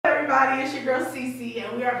everybody? It's your girl Cece,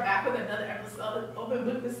 and we are back with another episode of Open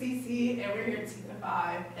Book with Cece, and we're here in season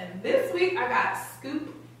 5. And this week I got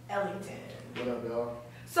Scoop Ellington. What up, y'all?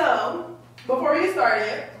 So, before we get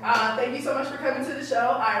started, thank you so much for coming to the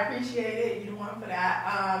show. I appreciate it. You're the one for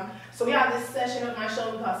that. So we have this session of my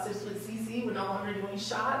show we call Sips with Cece. We're no longer doing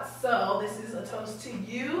shots. So this is a toast to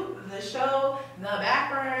you, the show, the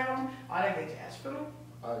background, all that good jazz. Feel me?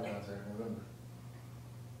 Eye contact, remember.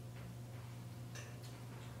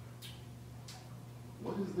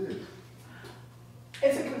 What is this?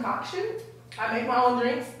 It's a concoction. I make my own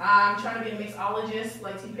drinks. I'm trying to be a mixologist,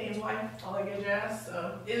 like T-Pain's wife, all that good jazz.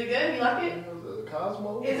 So, is it good? You like it? The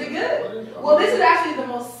Cosmo? Is it good? Well, this is actually the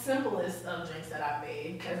most simplest of drinks that I've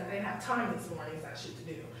made because I didn't have time this morning. Got shit to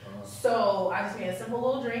do. So I just made a simple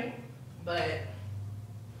little drink, but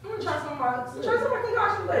I'm gonna try some of my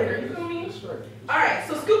concoction later. You feel me? Sure. All right.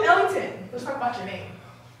 So Scoop Ellington. Let's talk about your name.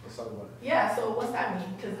 Let's talk about it. Yeah. So what's that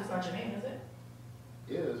mean? Because that's not your name, is it?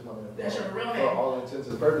 Yeah, that's my name. That's your real name. For all intents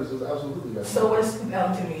and purposes, absolutely. That's So what does Scoop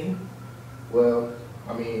Ellington mean? Well,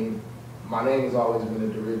 I mean, my name has always been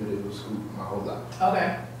a derivative of Scoop my whole life.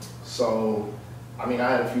 Okay. So, I mean,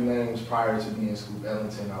 I had a few names prior to being Scoop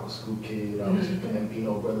Ellington. I was Scoop Kid, I was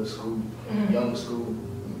Bambino Brother Scoop, Young Scoop,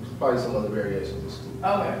 probably some other variations of Scoop.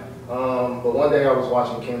 Okay. But one day I was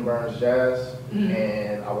watching Ken Burns Jazz,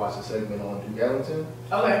 and I watched a segment on Duke Ellington.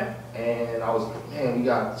 Okay. And I was like, man, we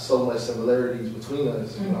got so much similarities between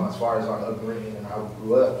us, you know, as far as our upbringing and how we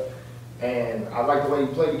grew up. And I like the way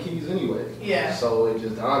he played the keys anyway. Yeah. So it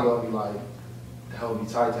just dawned on me like, that would be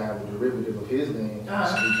tight to have a derivative of his name,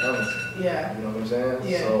 Scoop Ellington. Yeah. You know what I'm saying?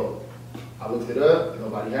 Yeah. So I looked it up,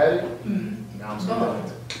 nobody had it. Now I'm Scoop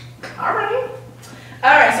Ellington. All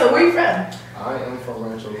right, so where you from? I am from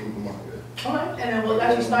Rancho Cucamonga. Okay. And then what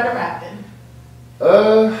got you started rapping?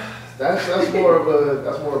 That's more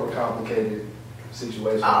of a complicated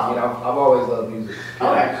situation. I mean, I've always loved music.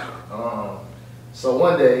 Okay. So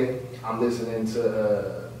one day I'm listening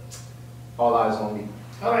to All Eyes on Me.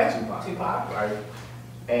 Okay. Tupac. Right.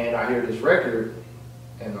 And I hear this record,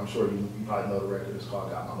 and I'm sure you probably know the record. It's called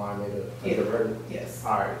 "Got My Mind Made Up." Have you ever heard it? Yes.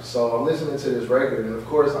 All right. So I'm listening to this record, and of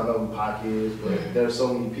course I know who Pac is, but there's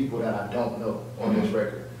so many people that I don't know on this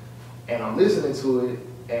record. And I'm listening to it,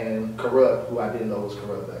 and Corrupt, who I didn't know was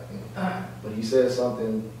Corrupt back then, but he said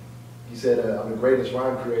something. He said, "I'm the greatest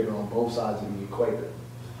rhyme creator on both sides of the equator."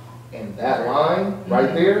 And that line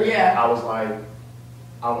right there, I was like,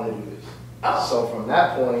 I want to do this. So from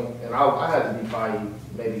that point, and I had to be probably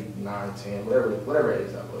maybe 9, 10, whatever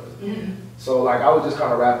age that was. So like I would just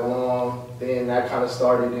kind of rap along. Then that kind of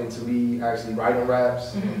started into me actually writing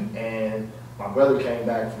raps. And my brother came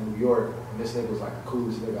back from New York, and this nigga was like the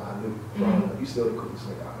coolest nigga I knew growing up. He's still the coolest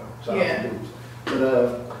nigga I know. Shout out to Deuce.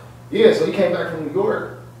 But yeah, so he came back from New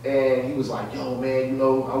York. And he was like, yo, man, you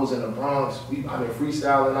know, I was in the Bronx. I've been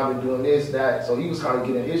freestyling. I've been doing this, that. So he was kind of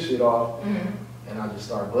getting his shit off. And I just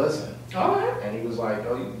started buzzing. And he was like,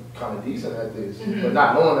 oh, you kind of decent at this. But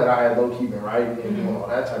not knowing that I had low-key been writing and doing all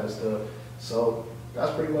that type of stuff. So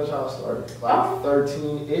that's pretty much how it started. Like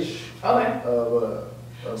 13-ish.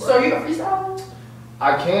 So you a freestyler?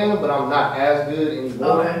 I can, but I'm not as good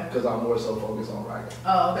anymore because I'm more so focused on writing.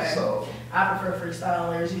 Oh, okay. So I prefer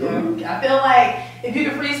freestylers, you know. I feel like if you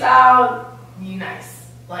can freestyle, you nice.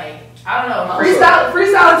 Like, I don't know.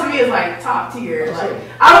 Freestyle to me is like top tier. Like,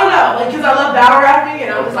 I don't know, like, because I love battle rapping,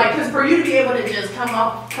 and I was like, because for you to be able to just come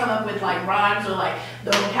up with like rhymes or like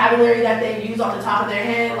the vocabulary that they use off the top of their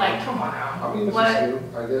head, like, come on now. I mean, it's a skill,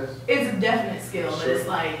 I guess. It's a definite skill, but it's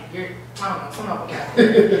like I don't know, some of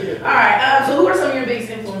vocabulary. All right. So who are some of your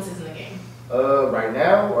biggest influences in the game? Right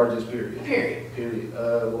now or just period? Period.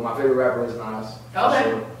 Well, my favorite rapper is Nas. Okay.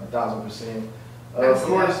 Sure, 1000%.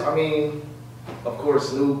 Of course,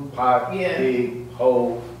 Snoop, Pac, Big,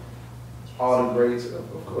 Hov, all the greats,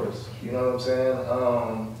 of course. You know what I'm saying?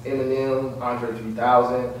 Eminem, Andre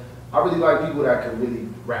 3000. I really like people that can really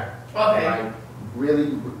rap. Okay. Like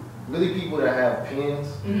really people that have pens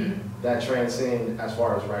that transcend as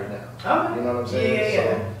far as right now. Okay. You know what I'm saying?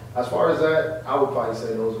 Yeah. As far as that, I would probably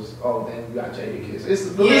say those was, oh, then you got Jada Kiss.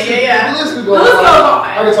 The list could go on.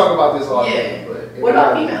 I can talk about this all day. But what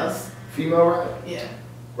about females? Female rap? Yeah.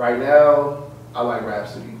 Right now, I like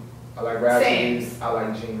Rhapsody. I like Rhapsody. Same. I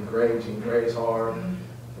like Jean Grey. Jean Grey's hard.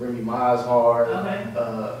 Remy Ma's hard. Okay.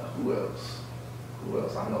 Who else?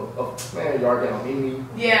 I know. Oh, man, Yardell Mimi.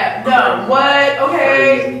 Yeah. No. What?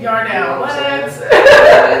 Okay. Yardell. What?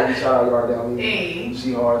 Shout out Yardell Mimi. Hey.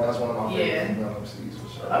 She hard. That's one of my favorite female MCs for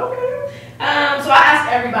sure. Okay. So I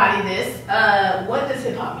ask everybody this. What does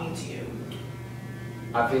hip hop mean to you?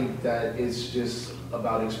 I think that it's just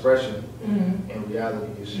about expression and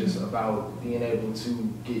reality. It's just about being able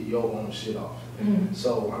to get your own shit off.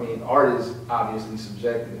 So, I mean, art is obviously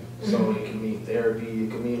subjective. So it can mean therapy,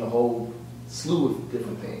 it can mean a whole slew of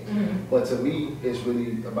different things. But to me, it's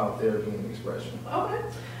really about therapy and expression. Okay.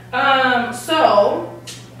 So,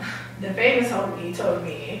 the famous homie told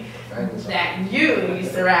me that you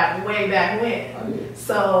used to rap way back when. I did.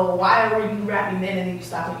 So, why were you rapping then and then you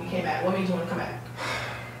stopped when you came back? What made you want to come back?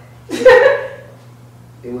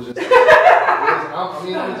 It was just, I'm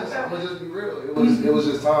gonna just be real. It was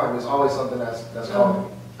just time. It's always something that's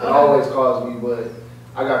called me. It always calls me, but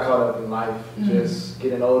I got caught up in life, just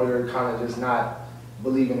getting older, kind of just not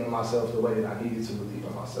believing in myself the way that I needed to believe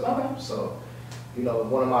in myself. So, you know,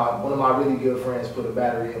 one of my really good friends put a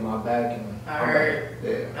battery in my back, and I heard.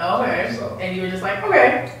 Yeah. Okay. So, and you were just like,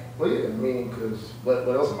 okay. Well, yeah. I mean, because what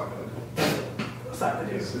else am I gonna do? What's not to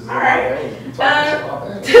do? This is all right. You talking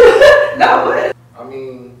about No. What? I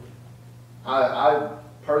mean, I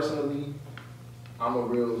personally, I'm a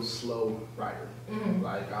real slow writer.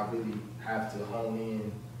 Like, I really have to hone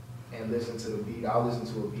in and listen to the beat. I'll listen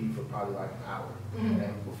to a beat for probably like an hour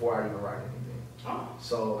and before I even write anything.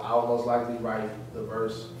 So I'll most likely write the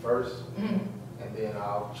verse first, and then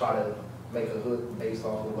I'll try to make a hook based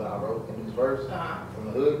off of what I wrote in this verse. From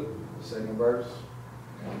the hook, the second verse,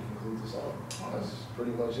 and conclude the song. That's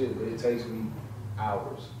pretty much it. But it takes me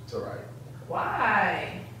hours to write.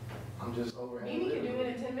 Why? I'm just over. Mimi can do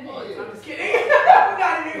it in 10 minutes. Oh, yeah. I'm just kidding. I'm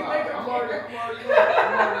not even making I'm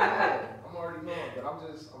already knowing, but I'm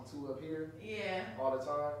too up here. Yeah. All the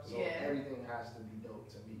time. So everything has to be dope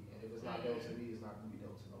to me, and if it's not dope to me, it's not gonna be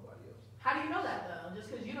dope to nobody else. How do you know that though?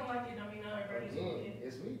 Just because you don't like it, don't mean everybody's doing it.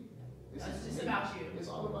 It's me. It's just about you. It's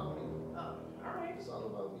all about me. Oh, all right. It's all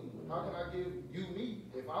about me. How can I give you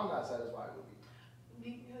me if I'm not satisfied with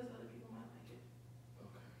me? Because other people might like it.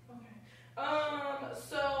 Okay.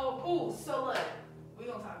 So look, we're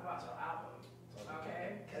gonna talk about your album,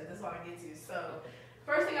 okay? Because this is what I get to. So,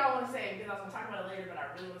 first thing I want to say, because I was gonna talk about it later, but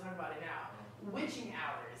I really want to talk about it now. Witching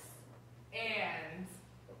Hours and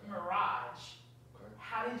Mirage. Okay.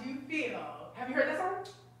 How did you feel? Have you heard that song?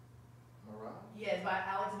 Mirage? Yes, by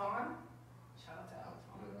Alex Vaughn. Shout out to Alex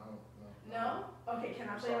Vaughn. Yeah, no. Okay, can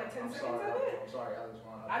I play like 10 seconds of it? I'm sorry, Alex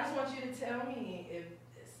Vaughn. I just want you to tell me if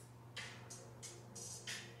this.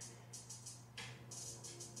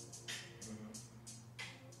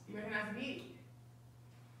 You recognize the beat?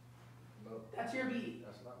 No. That's your beat.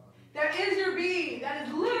 That's not my beat. That is your beat. That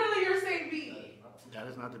is literally your same beat. That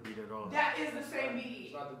is not the beat at all. That is the same beat.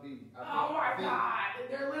 It's not the beat. Oh my God.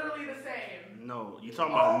 They're literally the same. No, you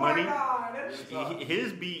talking about money? Oh my God.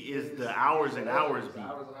 His beat is the hours and hours beat.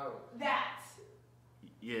 Hours and hours.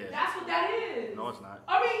 Yeah. That's what that is. No, it's not.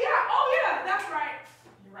 I mean, yeah. Oh yeah, that's right.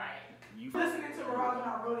 You're right. You listening to Mirage and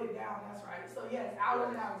I wrote it down. That's right. So yes, hours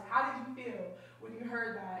and hours. How did you feel when you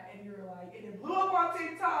heard that and you were like, and it blew up on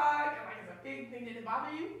TikTok and like it's a big thing? Did it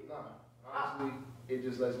bother you? No. Honestly, it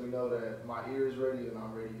just lets me know that my ear is ready and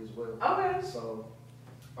I'm ready as well. Okay. So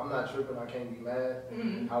I'm not tripping. I can't be mad.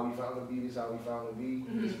 How we found the beat is how we found the beat.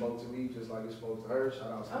 It spoke to me just like it spoke to her.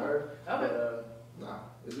 Shout out to her. Okay. But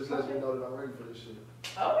it just lets me know that I'm ready for this shit.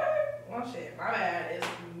 Okay. Well, shit. My bad. It's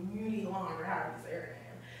Muni Longer. How do you say her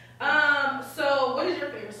name? So what is your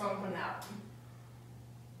favorite song from the album?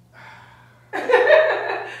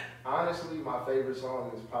 Honestly, my favorite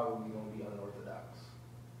song is probably gonna be Unorthodox.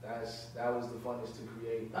 That was the funnest to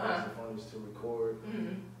create. That was the funnest to record.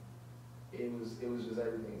 It was just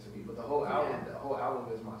everything to me. But the whole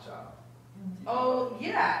album is my child. Oh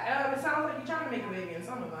yeah. It sounds like you're trying to make a baby in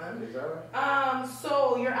some of them. Is that right?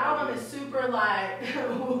 So your album is super like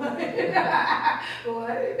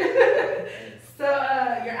what? So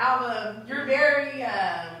your album, you're very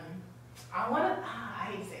I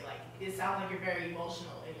hate to say it, like it sounds like you're very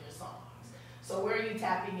emotional in your songs. So where are you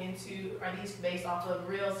tapping into? Are these based off of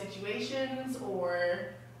real situations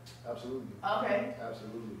or? Absolutely. Okay.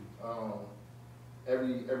 Absolutely.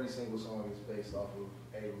 Every single song is based off of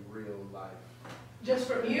a real life. Just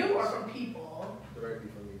from you or from people? Directly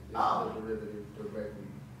from me. This is a derivative directly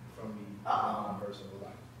from me in my personal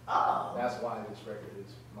life. Oh. That's why this record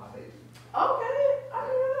is my baby. Okay, I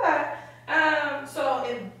hear that. So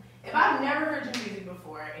if I've never heard your music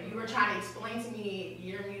before and you were trying to explain to me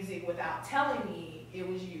your music without telling me it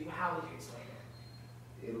was you, how would you explain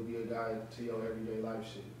it? It'll be a guide to your everyday life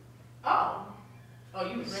shit. Oh,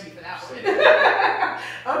 you was ready for that one.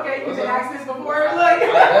 Okay, you been asked this before? Look.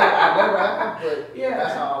 I never have, but yeah.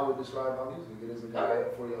 That's how I would describe my music. It is a guide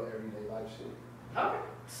for your everyday life shit. Okay.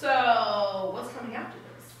 So what's coming after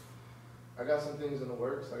this? I got some things in the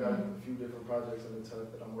works. I got a few different projects in the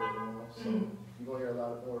tuck that I'm working on. So you're going to hear a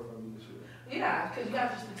lot more from me this year. Yeah, because you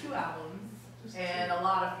got just the 2 albums and a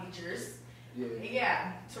lot of features.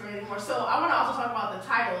 Yeah, to really more. So I want to also talk about the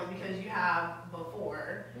titles because you have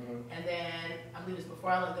Before, and then I believe it's Before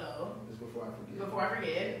I Let Go. It's Before I Forget. Before I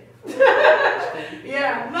Forget.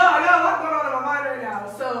 Yeah, no, I got a lot going on in my mind right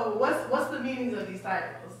now. So what's the meanings of these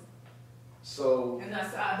titles? So and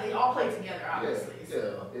that's they all play together, obviously.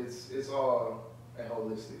 Yeah, it's all a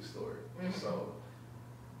holistic story. So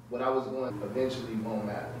what I was going eventually won't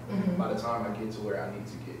matter by the time I get to where I need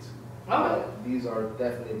to get to. These are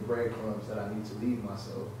definitely breadcrumbs that I need to leave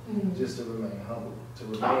myself just to remain humble, to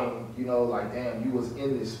remain, you know, like, damn, you was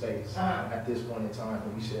in this space at this point in time,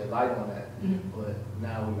 and we shed light on that, but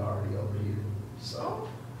now we already over here. So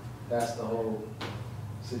that's the whole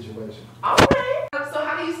situation. Okay. So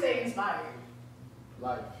how do you stay inspired?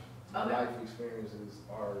 Life. Life experiences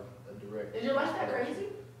are a direct. Is your life that crazy?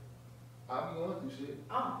 I'll be going through shit.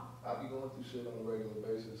 I'll be going through shit on a regular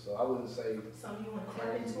basis, so I wouldn't say. Something you want to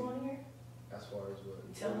tap into on here? As far as what?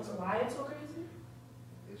 Tell us why it's so crazy?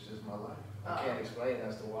 It's just my life. I can't explain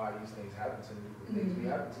as to why these things happen to me, but things be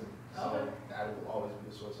happening to me. So that will always be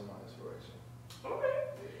the source of my inspiration. Okay.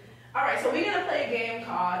 All right, so we're going to play a game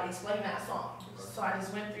called Explain That Song. So I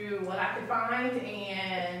just went through what I could find,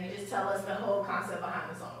 and you just tell us the whole concept behind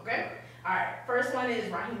the song, okay? All right, first one is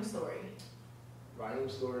Raheem's Story.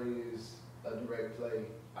 Raheem's Story is a direct play,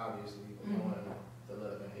 obviously, on the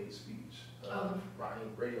love and hate speech of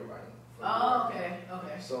Raheem, Radio Raheem.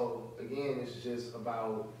 Okay. So, again, it's just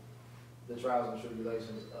about the trials and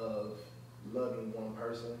tribulations of loving one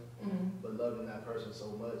person, but loving that person so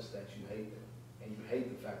much that you hate them. And you hate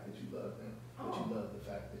the fact that you love them, but you love the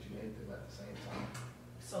fact that you hate them at the same time.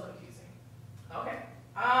 So confusing. Okay.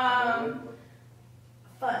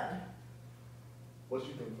 Fun. What do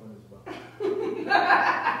you think fun is about?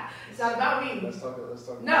 It's not about me. Let's talk. No, it's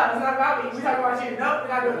not about me. We're talking about you. Nope, we're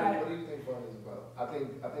not doing that. What do you think fun is about? I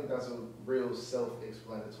think that's a real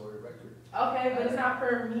self-explanatory record. Okay, but it's not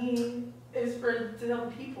for me. It's for to tell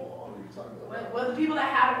the people. What are you talking about? Well, the people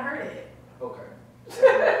that haven't heard it. Okay.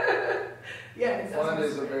 Yeah. Fun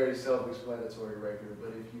is a very self-explanatory record, but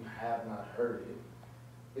if you have not heard it,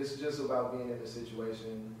 it's just about being in a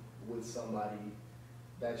situation with somebody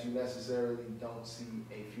that you necessarily don't see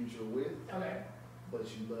a future with, but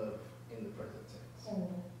you love in the present tense.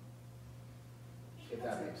 If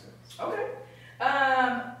that makes sense. Okay.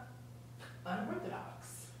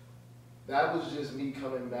 Unorthodox. That was just me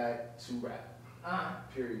coming back to rap.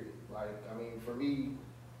 Period. Like, I mean, for me,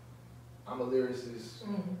 I'm a lyricist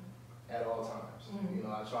at all times. You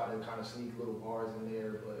know, I try to kind of sneak little bars in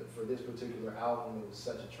there, but for this particular album, it was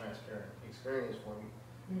such a transparent experience for me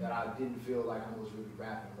that I didn't feel like I was really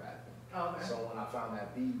rapping. So when I found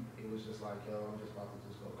that beat, it was just like, yo, I'm just about to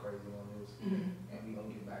just go crazy on this, and we gonna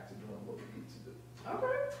get back to doing what we need to do.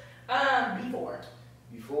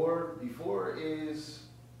 Before is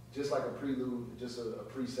just like a prelude, just a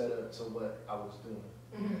pre-setup to what I was doing.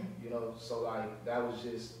 You know, so like that was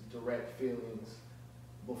just direct feelings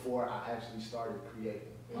before I actually started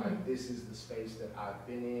creating. Like, this is the space that I've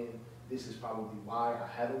been in. This is probably why I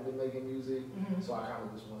haven't been making music. So I kind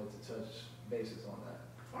of just wanted to touch bases on that.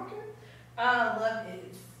 Okay.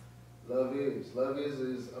 Love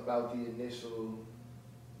is about the initial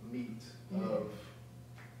meet of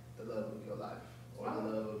the love of your life, or the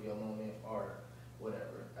love of your moment, or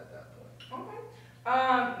whatever at that point. Okay.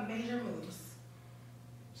 Major moves.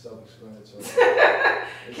 Self-explanatory.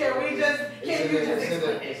 Can you just explain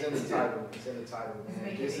it? It's in the title. It's in the title.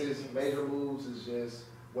 This is major moves. Is just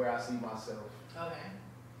where I see myself.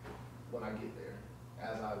 When I get there,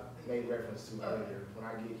 as I made reference to earlier, when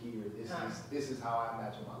I get here, this is how I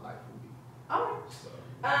imagine my life will be.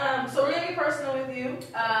 So we're gonna be personal with you.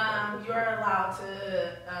 You're allowed to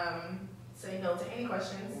say no to any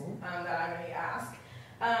questions that I may ask.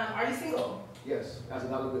 Are you single? Yes, as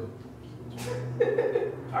another bill.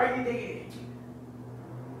 Are you dating?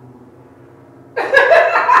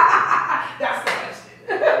 That's the question.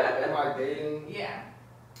 Am I dating? Yeah.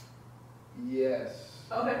 Yes.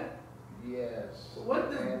 Okay. Yes. What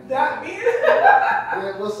does that mean?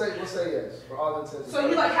 Yeah, we'll say yes for all intents. So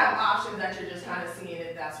you like have options that you're just kind of seeing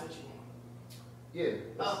if that's what you want. Yeah.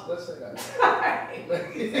 Let's say that.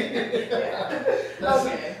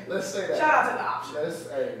 Let's say that. Shout out to the options. Let's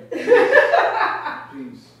say.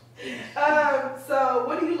 Peace. So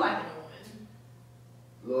what do you like in a woman?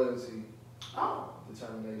 Loyalty.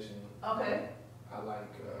 Determination. Okay. I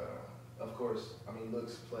like, of course, I mean,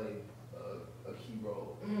 looks play a key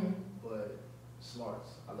role, but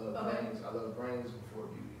smarts. I love brains. I love brains before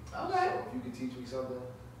beauty. So if you can teach me something,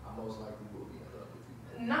 I most likely will be in love with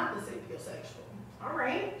you. Not the sapiosexual. All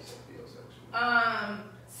right. Sapiosexual.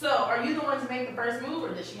 So are you the one to make the first move,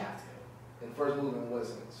 or does she have to? In first move, in what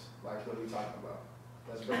sense? Like, what are we talking about?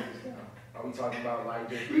 Let's break this down. Are we talking about like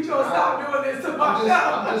just? You gonna stop doing this to my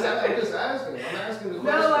I'm just asking. I'm asking the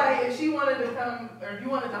question. No, like if she wanted to come, or if you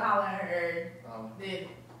wanted to holler at her, then.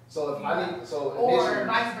 So if I need, so or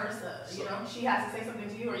vice versa, you know, she has to say something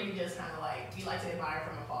to you, or you just kind of like you like to admire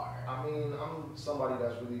from afar. I mean, I'm somebody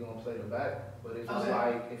that's really gonna play the back, but if it's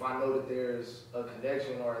like if I know that there's a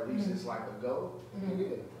connection or at least it's like a go,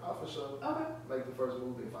 yeah, I'll for sure make the first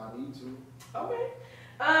move if I need to. Okay.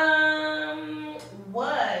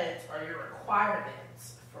 What are your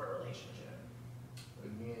requirements for a relationship?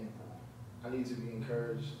 Again, I need to be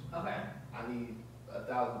encouraged. Okay. I need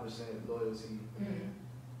 1,000% loyalty.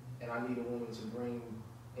 And I need a woman to bring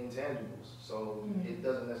intangibles. So it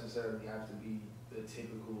doesn't necessarily have to be the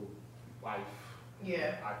typical wife.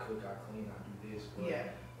 Yeah. I cook, I clean, I do this. But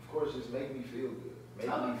of course, just make me feel good. Make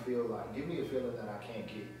me feel like, give me a feeling that I can't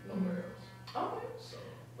get nowhere else. Okay. So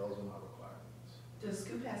those are my requirements. Does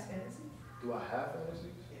Scoop have fantasies? Do I have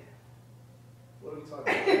fantasies? Yeah. What are we talking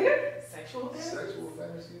about? Sexual fantasies? Sexual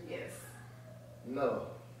fantasies? Yes. No.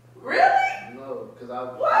 Really? No, because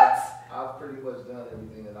I've pretty much done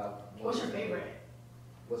everything that I've wanted. What's your favorite?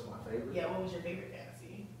 What's my favorite? Yeah, what was your favorite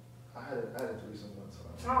fantasy? I had a threesome one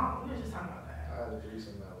time. Oh, we were just talking about that. I had a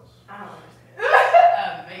threesome that was. I don't understand.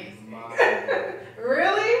 Amazing.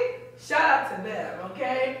 Really? Shout out to them,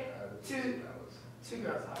 okay? Two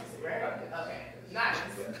girls, obviously, right? Okay. Nice.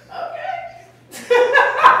 Okay.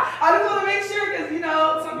 I just want to make sure because, you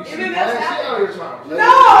know, some MMFs happen.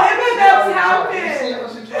 No, MMFs happen. You see how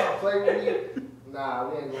she trying to play with me? Nah,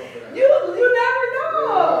 we ain't going for that. You never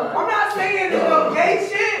know. I'm not saying no gay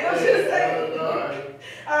shit. I'm just saying.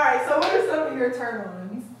 All right, so what are some of your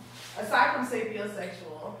turn-ons? Aside from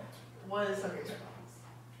sapiosexual, what is some of your turn-ons?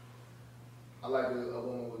 I like a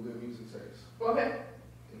woman with good music taste. Okay.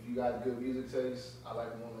 If you got good music taste, I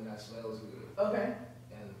like a woman that smells good. Okay.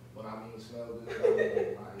 And when I mean smell good, I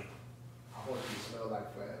mean like, I want you to smell like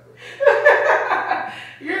forever.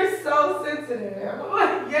 You're so sensitive.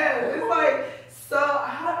 Yes, it's like, so,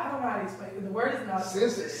 I don't know how to explain it. The word is not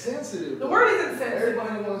sensitive. The word isn't sensitive.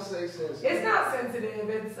 Everybody wants to say sensitive. It's not sensitive.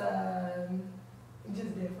 It's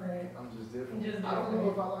just different. I'm just different. I don't know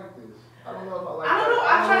if I like this. I don't know if I like I don't know.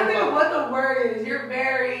 I'm trying to think of what the word is. You're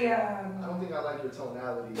very, I don't think I like your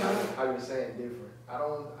tonality, how you're saying different. I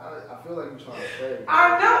feel like you're trying to play.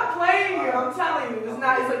 I'm not playing you. I'm telling you.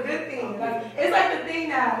 It's a good thing. Like, it's like the thing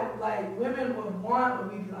that, like, women would want, but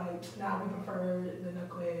we'd be like, nah, we prefer the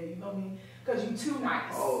nuclear. You know me? Because you too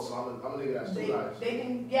nice. Oh, so I'm a nigga that's too nice.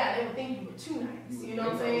 They would think you were too nice. You know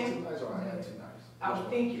what I'm saying? Too nice or I am too nice? I would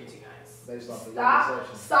think you're too nice. Based off of your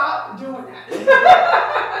perception. Stop doing that.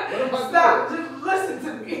 What am I Stop. doing? Just listen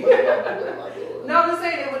to me. What am I doing? No, I'm just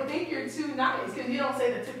saying they would think you're too nice because you don't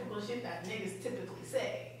say the typical shit that niggas typically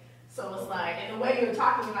say. So it's like, and the way you're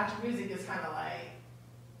talking about your music is kind of like,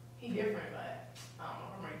 he different, but I don't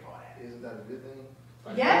know. I'm ready for that. Isn't that a good thing?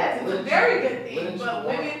 Like, yes, it's a very good thing.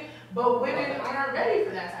 But women aren't ready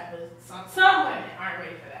for that type of. Some women aren't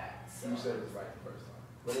ready for that. So. You said it was right the first time.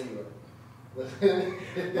 But anyway. Let's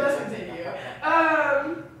continue.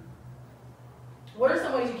 What are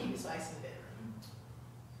some ways you keep it spicy in the bedroom?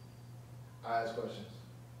 I ask questions.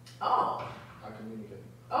 Oh. I communicate.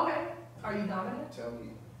 Okay. Are you dominant? Tell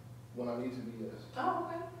me when I need to be, yes. Oh,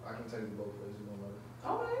 okay. I can take it both ways in one way.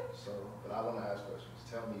 Okay. So, but I want to ask questions.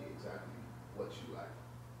 Tell me exactly what you like.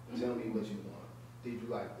 Tell me what you want. Did you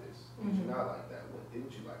like this? Did you not like that? What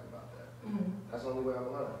didn't you like about that? That's the only way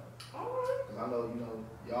I'm learning. Because I know,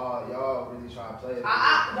 y'all really try to play it.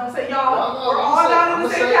 Don't say y'all. We're all not in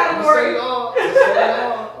the same category. I'm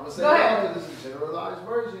going to say y'all because it's a generalized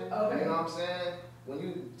version. Okay. You know what I'm saying? When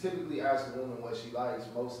you typically ask a woman what she likes,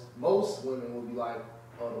 most women will be like,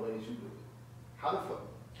 oh, the ways you do it. How the fuck?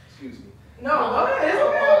 Excuse me. No, go ahead.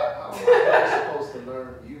 How am I supposed to learn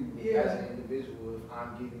you as an individual if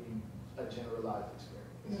I'm giving you a generalized experience?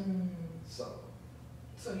 So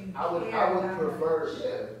you I would prefer,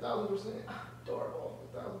 1,000%. Adorable.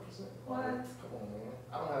 1,000%. What? Come on, man.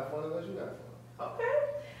 I don't have fun unless you have fun. Okay.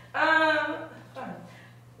 Fine.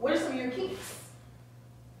 What are some of your kinks?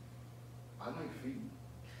 I like feet.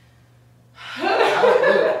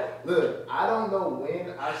 Look, I don't know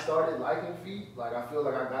when I started liking feet. Like, I feel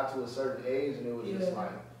like I got to a certain age and it was just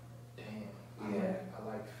like, damn, I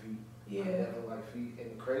like feet. Yeah. I never like feet.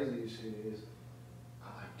 And the craziest shit is, I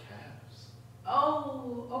like calves.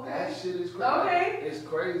 Oh, okay. That shit is crazy. Okay. It's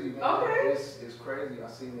crazy, man. Okay. It's crazy. I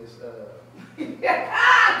seen this, talk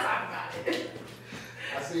about it.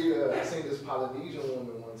 I seen this Polynesian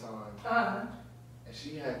woman one time. And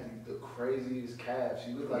she had the craziest calves.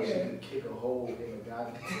 She looked like she could kick a hole in a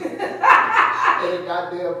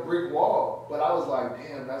goddamn brick wall. But I was like,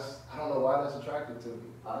 damn, I don't know why that's attractive to me.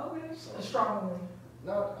 Oh, okay. So, a strong woman.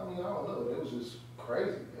 No, I mean, I don't know. It was just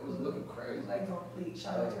crazy. It was looking crazy. Legs on fleek.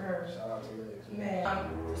 Shout out to her. Shout out to legs. Man.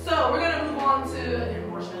 So we're going to move on to a different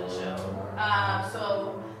portion of the show. So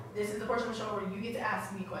this is the portion of the show where you get to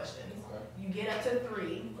ask me questions. Okay. You get up to 3.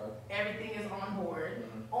 Okay. Everything is on board.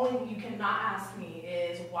 Mm-hmm. Only thing you cannot ask me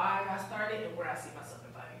is why I got started and where I see myself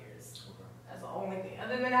in 5 years. Okay. That's the only thing.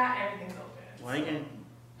 Other than that, everything's open. Why again?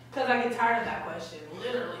 Because I get tired of that question.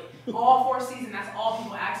 Literally. All 4 seasons, that's all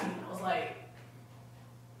people ask me. I was like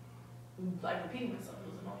repeating myself.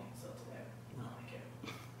 It was annoying. So it's okay. No, I can't.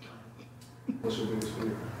 What's your biggest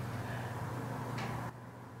fear?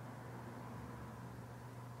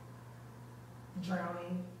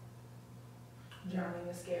 Drowning. Drowning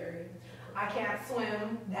is scary. I can't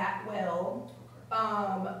swim that well,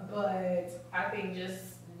 but I think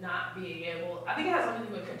just not being able, I think it has something to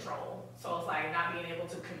do with control. So it's like not being able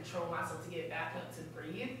to control myself to get back up to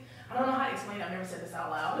breathe. I don't know how to explain it. I've never said this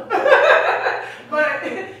out loud. But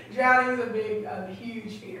drowning is a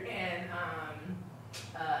huge fear. And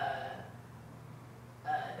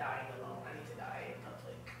dying alone. I need to die in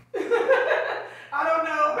public. I don't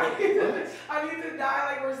know. I need to die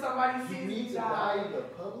like where somebody sees me. You need to die in the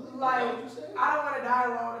public? Like, I don't want to die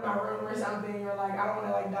alone in my room or something, or like I don't want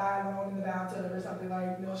to like die alone in the bathtub or something.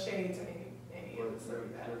 Like no shade to any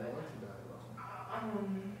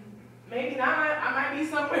maybe not. I might be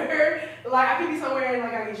somewhere. Like I could be somewhere and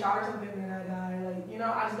like I get shot or something and I die. Like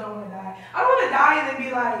I just don't want to die. I don't want to die and then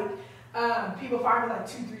be like people find me like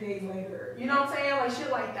 2-3 days later. You know what I'm saying? Like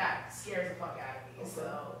shit like that scares the fuck out of me. Okay.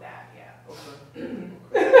 So that Okay.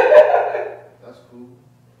 That's cool.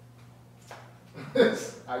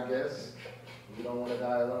 I guess you don't want to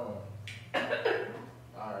die alone.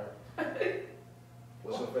 Alright.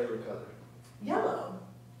 What's your favorite color? Yellow.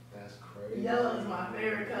 That's crazy. Yellow is my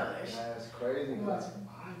favorite color. That's crazy. That's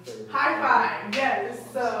my favorite. High five. Yes.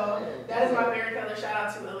 So that is my favorite color. Shout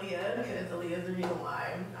out to Aaliyah because Aaliyah is the reason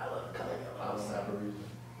why I love the color yellow. I don't have a reason.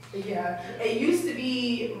 Yeah, it used to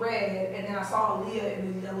be red, and then I saw Aaliyah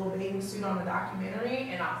in this yellow bathing suit on the documentary,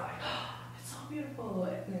 and I was like, oh, it's so beautiful.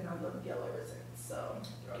 And then I love yellow ever since. So,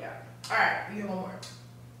 yeah. All right, we get one more.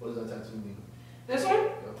 What does that tattoo mean? This one?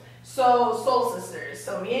 Yep. So, Soul Sisters.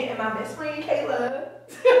 So, me and my best friend, Kayla.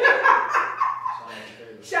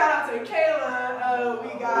 Shout out to Kayla. We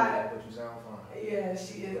got. But you sound fine. Yeah,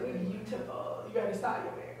 she is beautiful. You better stop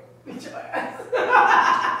your man. Beat your ass.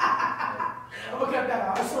 I'm gonna cut that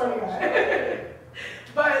off, I swear to God.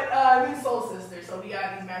 But we Soul Sisters, so we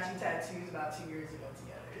got these matching tattoos about 2 years ago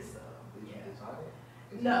together. So did you design it?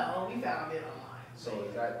 No, we found it online. So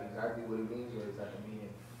is that exactly what it means, or is that the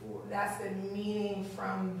meaning for it? That's the meaning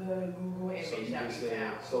from the Google image that we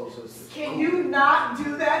found. Soul Sisters. Can you not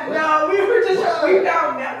do that? No, we were just we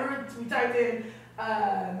found that we typed in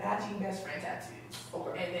matching best friend tattoos,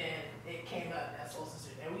 and then it came up as Soul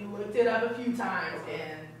Sisters, and we looked it up a few times,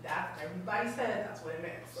 and that everybody said that's what it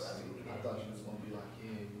meant. So that's what we did. I thought you was gonna be like,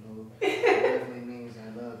 yeah, it definitely means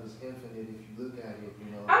that love is infinite if you look at it,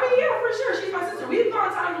 I mean, yeah, for sure. She's my sister. We've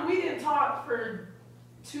gone times where we didn't talk for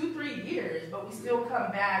 2-3 years, but we still come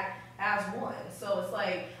back as one. So it's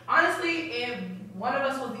like, honestly, if one of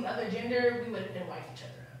us was the other gender, we would have been wife each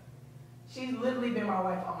other up. She's literally been my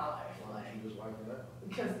wife all my life. You was wiping up.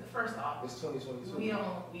 Because first off, it's 2022. We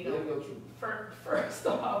don't. First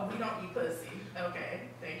off, we don't eat pussy. Okay,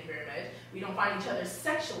 thank you very much. We don't find each other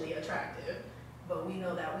sexually attractive, but we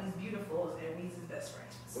know that we's beautiful and we's his best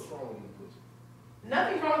friends. What's wrong with eating pussy?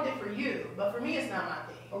 Nothing's wrong with it for you, but for me, it's not my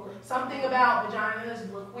thing. Okay. Something about vaginas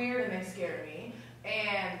look weird and they scare me,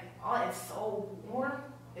 and it's so warm.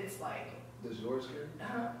 It's like. Does yours scare you? No, I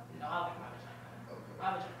like my vagina. Okay.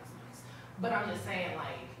 My vagina's nice, but I'm just saying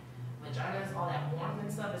like. Vaginas, all that warmth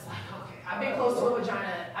and stuff, it's like, okay. I've been close to a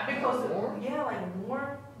vagina. I've been close to, warm? Yeah, like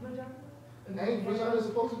warm vagina. Ain't vagina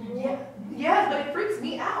supposed to be warm? Yes, but it freaks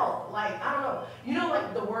me out. Like, I don't know. You know,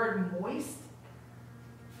 like the word moist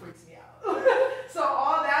freaks me out. So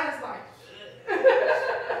all that is like,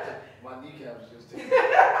 my kneecaps just take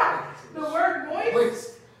the word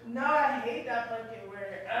moist? No, I hate that fucking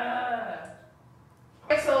word.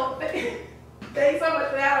 Okay, so thanks so much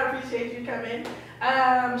for that. I appreciate you coming.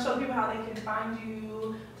 Show people how they can find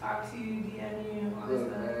you, talk to you, DM you, all this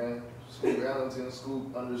stuff. Man. Scoop Ellington,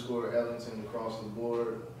 Scoop_Ellington across the board.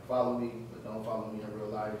 Follow me, but don't follow me in real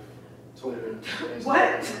life. Twitter, Instagram,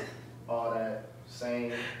 what? All that.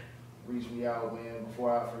 Same. Reach me out, man.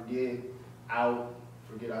 Before I forget, out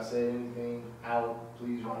forget I said anything, out.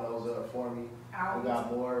 Please run those up for me. Out. We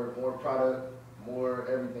got more product, more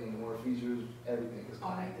everything, more features, everything is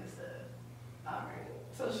All coming. that good stuff. Alright.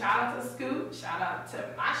 So shout out to Scoop, shout out to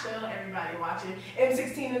my show, everybody watching.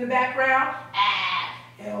 M16 in the background.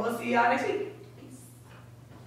 And we'll see y'all next week.